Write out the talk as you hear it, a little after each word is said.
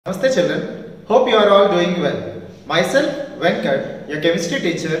Namaste children, hope you are all doing well. Myself Venkat, your chemistry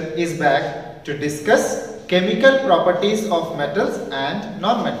teacher, is back to discuss chemical properties of metals and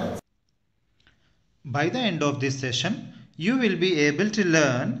non-metals. By the end of this session, you will be able to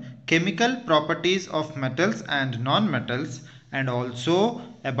learn chemical properties of metals and non-metals and also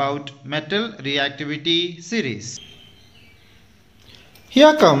about metal reactivity series.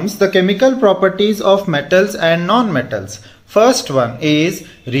 Here comes the chemical properties of metals and non-metals. First one is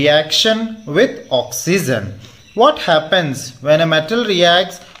reaction with oxygen. What happens when a metal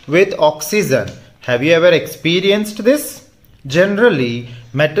reacts with oxygen? Have you ever experienced this? Generally,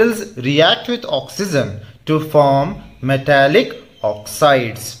 metals react with oxygen to form metallic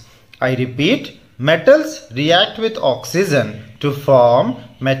oxides. I repeat, metals react with oxygen to form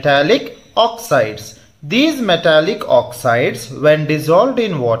metallic oxides. These metallic oxides, when dissolved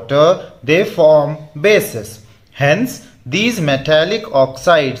in water, they form bases. Hence, these metallic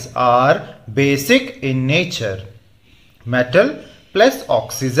oxides are basic in nature. Metal plus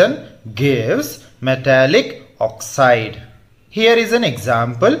oxygen gives metallic oxide. Here is an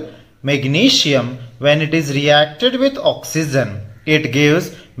example. Magnesium, when it is reacted with oxygen, it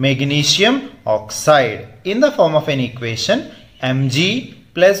gives magnesium oxide. In the form of an equation, Mg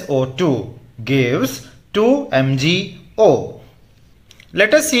plus O2 gives 2MgO.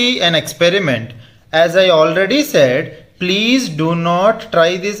 Let us see an experiment. As I already said, please do not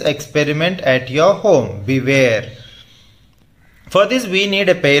try this experiment at your home. Beware. For this we need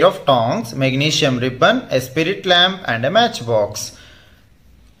a pair of tongs, magnesium ribbon, a spirit lamp and a matchbox.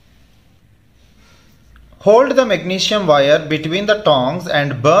 Hold the magnesium wire between the tongs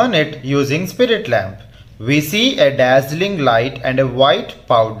and burn it using spirit lamp. We see a dazzling light and a white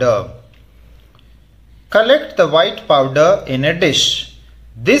powder. Collect the white powder in a dish.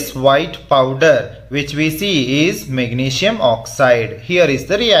 This white powder which we see is magnesium oxide. Here is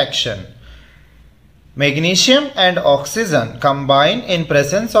the reaction. Magnesium and oxygen combine in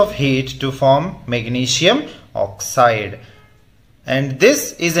presence of heat to form magnesium oxide. And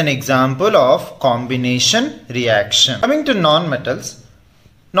this is an example of combination reaction. Coming to non-metals.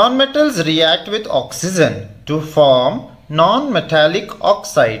 Non-metals react with oxygen to form non-metallic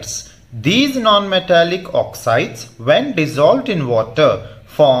oxides. These non-metallic oxides, when dissolved in water,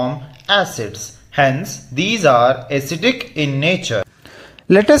 form acids. Hence, these are acidic in nature.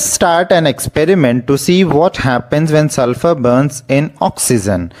 Let us start an experiment to see what happens when sulfur burns in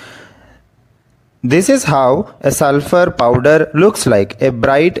oxygen. This is how a sulfur powder looks like, a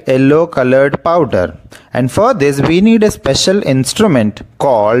bright yellow colored powder. And for this we need a special instrument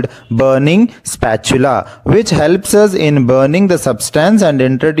called burning spatula, which helps us in burning the substance and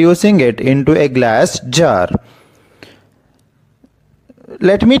introducing it into a glass jar.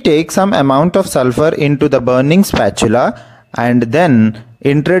 Let me take some amount of sulfur into the burning spatula and then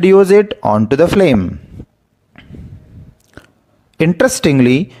introduce it onto the flame.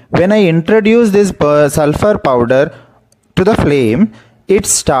 Interestingly, when I introduce this sulfur powder to the flame, it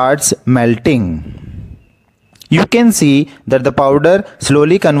starts melting. You can see that the powder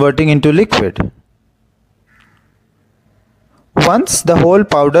slowly converting into liquid. Once the whole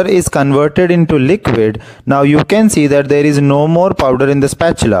powder is converted into liquid, now you can see that there is no more powder in the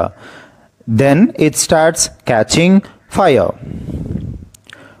spatula. Then it starts catching fire.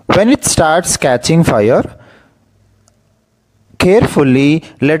 When it starts catching fire, carefully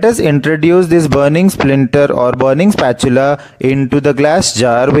let us introduce this burning splinter or burning spatula into the glass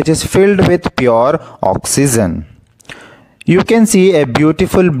jar which is filled with pure oxygen. You can see a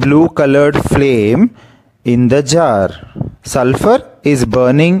beautiful blue colored flame in the jar. Sulfur is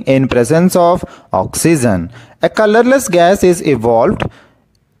burning in presence of oxygen. A colorless gas is evolved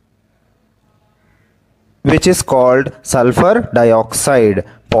which is called sulfur dioxide,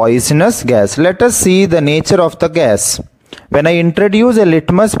 poisonous gas. Let us see the nature of the gas. When I introduce a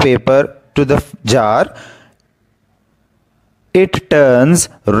litmus paper to the jar, it turns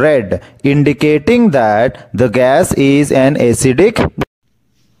red, indicating that the gas is an acidic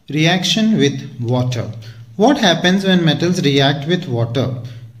reaction with water. What happens when metals react with water?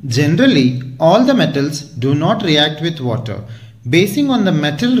 Generally, all the metals do not react with water. Basing on the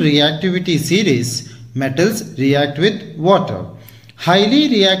metal reactivity series, metals react with water. Highly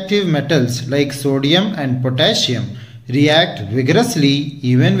reactive metals like sodium and potassium react vigorously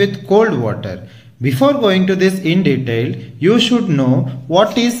even with cold water. Before going to this in detail, you should know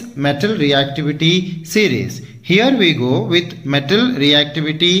what is metal reactivity series. Here we go with metal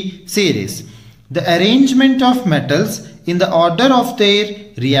reactivity series. The arrangement of metals in the order of their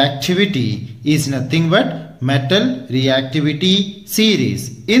reactivity is nothing but metal reactivity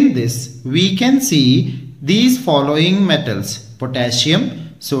series. In this, we can see these following metals: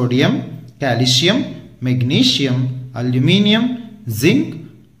 potassium, sodium, calcium, magnesium, aluminium, zinc,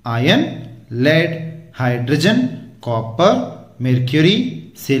 iron, lead, hydrogen, copper,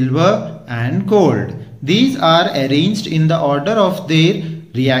 mercury, silver and gold. These are arranged in the order of their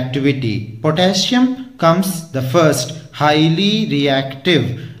reactivity. Potassium comes the first, highly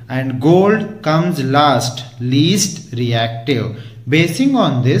reactive, and gold comes last, least reactive. Basing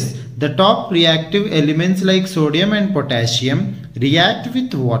on this, the top reactive elements like sodium and potassium react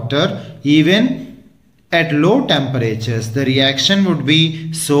with water even at low temperatures. The reaction would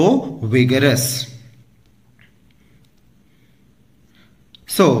be so vigorous.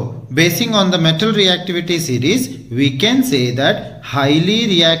 So, basing on the metal reactivity series, we can say that highly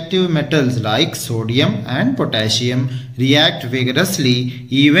reactive metals like sodium and potassium react vigorously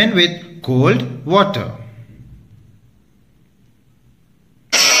even with cold water.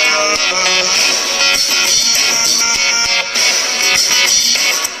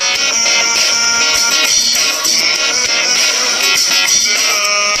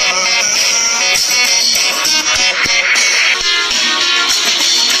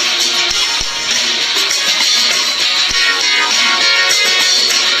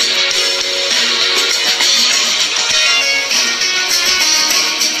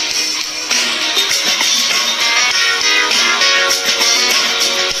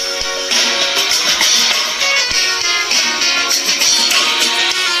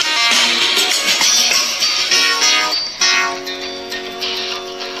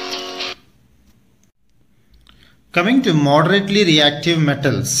 Coming to moderately reactive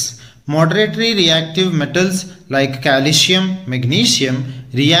metals. Moderately reactive metals like calcium, magnesium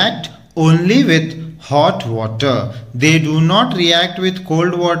react only with hot water. They do not react with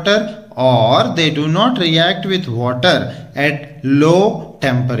cold water, or they do not react with water at low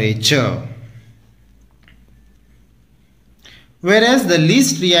temperature. Whereas the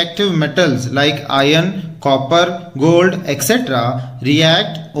least reactive metals like iron, copper, gold, etc.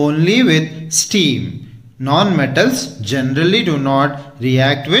 react only with steam. Non-metals generally do not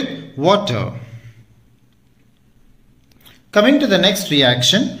react with water. Coming to the next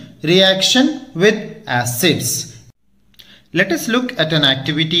reaction, reaction with acids. Let us look at an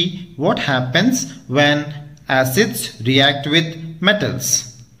activity, what happens when acids react with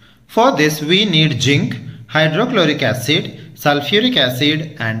metals. For this we need zinc, hydrochloric acid, sulfuric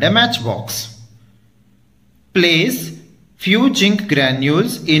acid and a matchbox. Place few zinc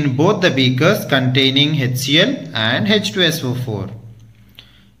granules in both the beakers containing HCl and H2SO4.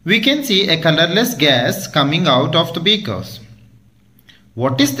 We can see a colorless gas coming out of the beakers.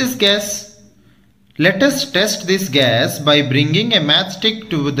 What is this gas? Let us test this gas by bringing a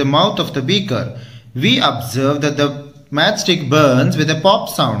matchstick to the mouth of the beaker. We observe that the matchstick burns with a pop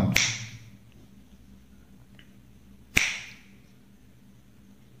sound.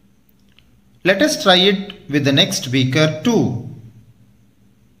 Let us try it with the next beaker too.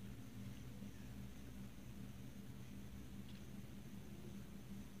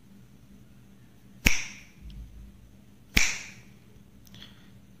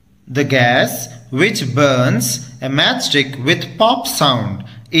 The gas which burns a matchstick with pop sound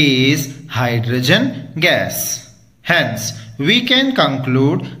is hydrogen gas. Hence, we can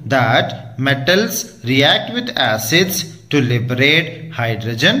conclude that metals react with acids to liberate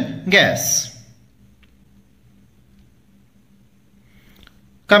hydrogen gas.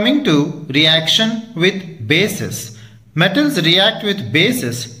 Coming to reaction with bases. Metals react with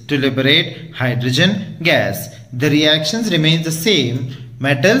bases to liberate hydrogen gas. The reactions remain the same.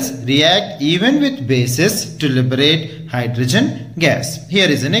 Metals react even with bases to liberate hydrogen gas. Here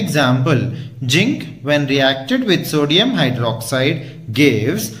is an example. Zinc, when reacted with sodium hydroxide,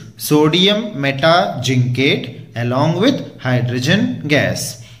 gives sodium metazincate along with hydrogen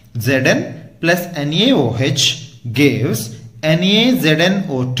gas. Zn plus NaOH gives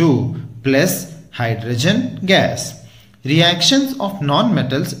NaZnO2 plus hydrogen gas. Reactions of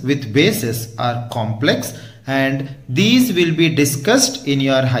nonmetals with bases are complex, and these will be discussed in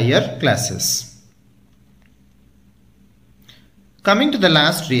your higher classes. Coming to the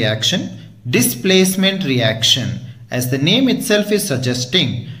last reaction, displacement reaction. As the name itself is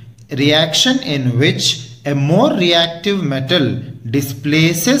suggesting, reaction in which a more reactive metal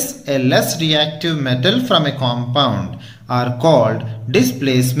displaces a less reactive metal from a compound are called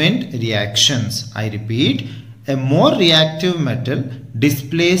displacement reactions. I repeat, a more reactive metal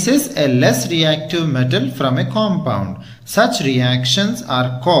displaces a less reactive metal from a compound. Such reactions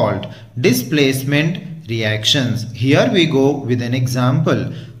are called displacement reactions. Here we go with an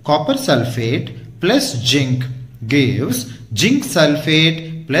example. Copper sulfate plus zinc gives zinc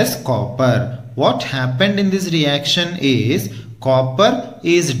sulfate plus copper. What happened in this reaction is copper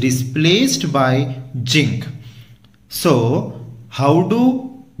is displaced by zinc. So, how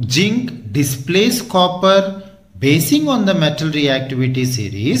do zinc displace copper? Basing on the metal reactivity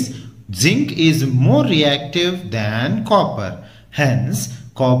series, zinc is more reactive than copper. Hence,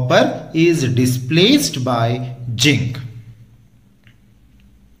 copper is displaced by zinc.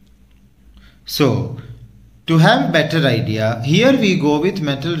 So, to have better idea, here we go with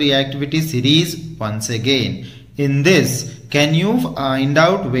metal reactivity series once again. In this, can you find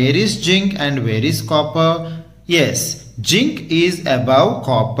out where is zinc and where is copper? Yes, zinc is above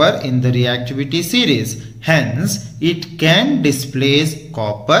copper in the reactivity series. Hence, it can displace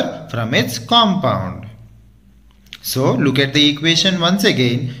copper from its compound. So, look at the equation once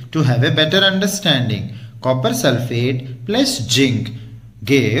again to have a better understanding. Copper sulfate plus zinc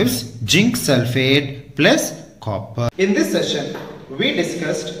gives zinc sulfate plus copper. In this session, we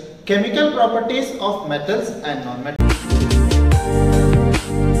discussed chemical properties of metals and non-metals.